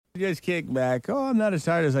just kick back. Oh, I'm not as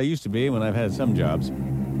tired as I used to be when I've had some jobs.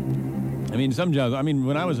 Some jobs,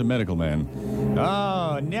 when I was a medical man.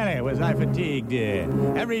 Oh, Nelly, was I fatigued.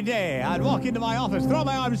 Every day, I'd walk into my office, throw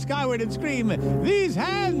my arms skyward and scream, "These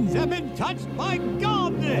hands have been touched by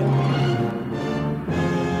God!"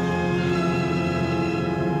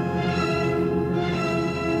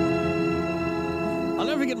 I'll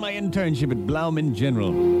never forget my internship at Blauman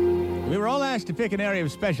General. We were all asked to pick an area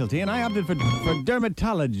of specialty, and I opted for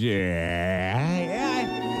dermatology.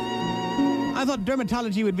 I thought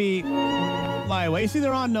dermatology would be my way. See,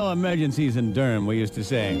 there are no emergencies in derm, we used to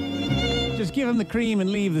say. Just give them the cream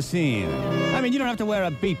and leave the scene. You don't have to wear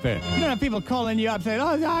a beeper. You don't have people calling you up saying,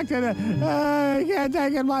 "Oh, doctor, I can't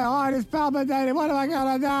take it. My heart is palpitating. What am I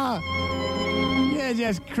going to do?" You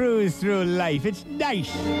just cruise through life. It's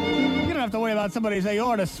nice. You don't have to worry about somebody's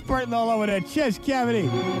aorta spurting all over their chest cavity.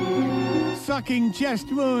 Sucking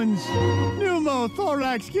chest wounds.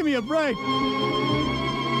 Pneumothorax. Give me a break.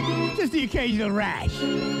 Just the occasional rash.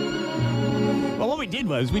 Well, what we did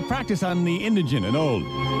was we'd practice on the indigent and old.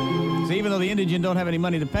 So even though the indigent don't have any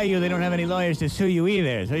money to pay you, they don't have any lawyers to sue you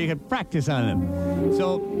either. So you could practice on them.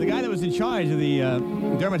 So the guy that was in charge of the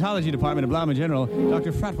dermatology department at Blauman General,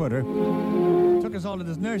 Dr. Fratwater, took us all to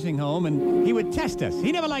this nursing home, and he would test us.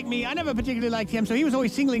 He never liked me. I never particularly liked him, so he was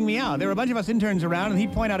always singling me out. There were a bunch of us interns around, and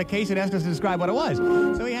he'd point out a case and ask us to describe what it was.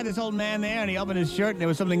 So he had this old man there, and he opened his shirt, and there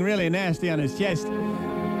was something really nasty on his chest.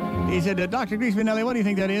 He said, "Dr. Greasemanelli, what do you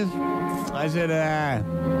think that is?" I said,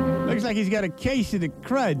 "Looks like he's got a case of the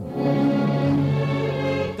crud."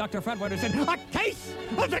 Dr. Fratwater said, "A case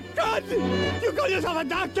of the crud? You call yourself a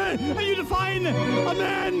doctor, and you define a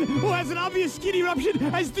man who has an obvious skin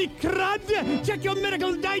eruption as the crud? Check your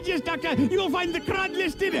medical digest, doctor. You will find the crud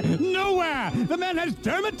listed nowhere. The man has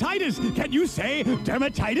dermatitis. Can you say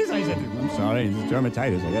dermatitis?" I said, "I'm sorry, it's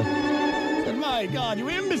dermatitis, I guess." I said, "My God, you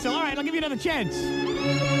imbecile. All right, I'll give you another chance."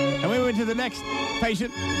 And we went to the next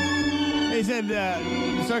patient. He said,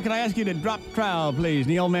 "Sir, can I ask you to drop trowel, please?"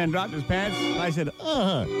 And the old man dropped his pants. I said,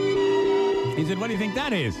 "Uh-huh." He said, "What do you think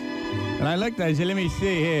that is?" And I looked, I said, "Let me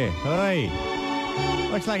see here. Oi.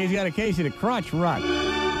 Looks like he's got a case of the crotch rot."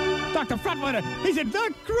 Dr. Fratwater, he said,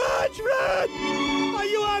 "The crotch rot? Are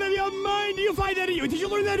you out of your mind? Do you find that? Did you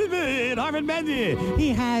learn that at Harvard Med? He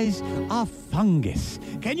has a fungus.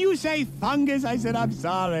 Can you say fungus?" I said, "I'm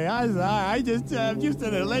sorry. I just used to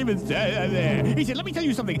the layman's there." He said, "Let me tell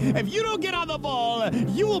you something. If you don't get on the ball,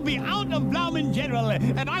 you will be out of Blauman General,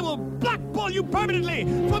 and I will blackball you permanently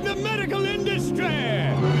from the medical industry."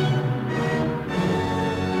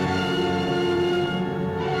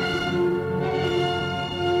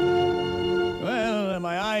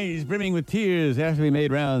 My eyes brimming with tears after we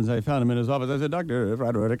made rounds, I found him in his office. I said, "Dr.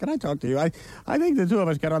 Fratwater, can I talk to you? I think the two of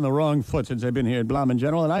us got on the wrong foot since I've been here at Blauman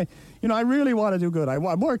General, and I really want to do good. I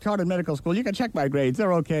worked hard in medical school. You can check my grades.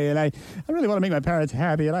 They're okay, and I really want to make my parents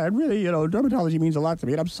happy, and I really, dermatology means a lot to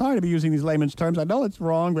me, and I'm sorry to be using these layman's terms. I know it's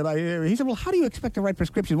wrong, but he said, "Well, how do you expect to write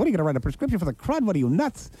prescriptions? What are you going to write, a prescription for the crud? What are you,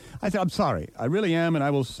 nuts?" I said, "I'm sorry. I really am, and I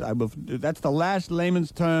will that's the last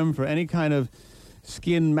layman's term for any kind of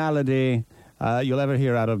skin malady you'll ever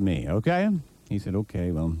hear out of me, okay?" He said,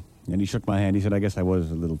 "Okay, well," and he shook my hand. He said, "I guess I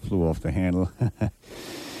was a little flew off the handle."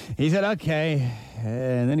 He said, "Okay,"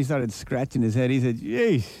 and then he started scratching his head. He said,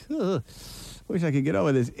 "Jeez, wish I could get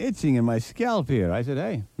over this itching in my scalp here." I said,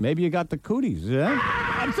 "Hey, maybe you got the cooties, huh?"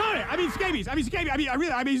 I'm sorry, scabies. I'm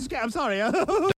sorry.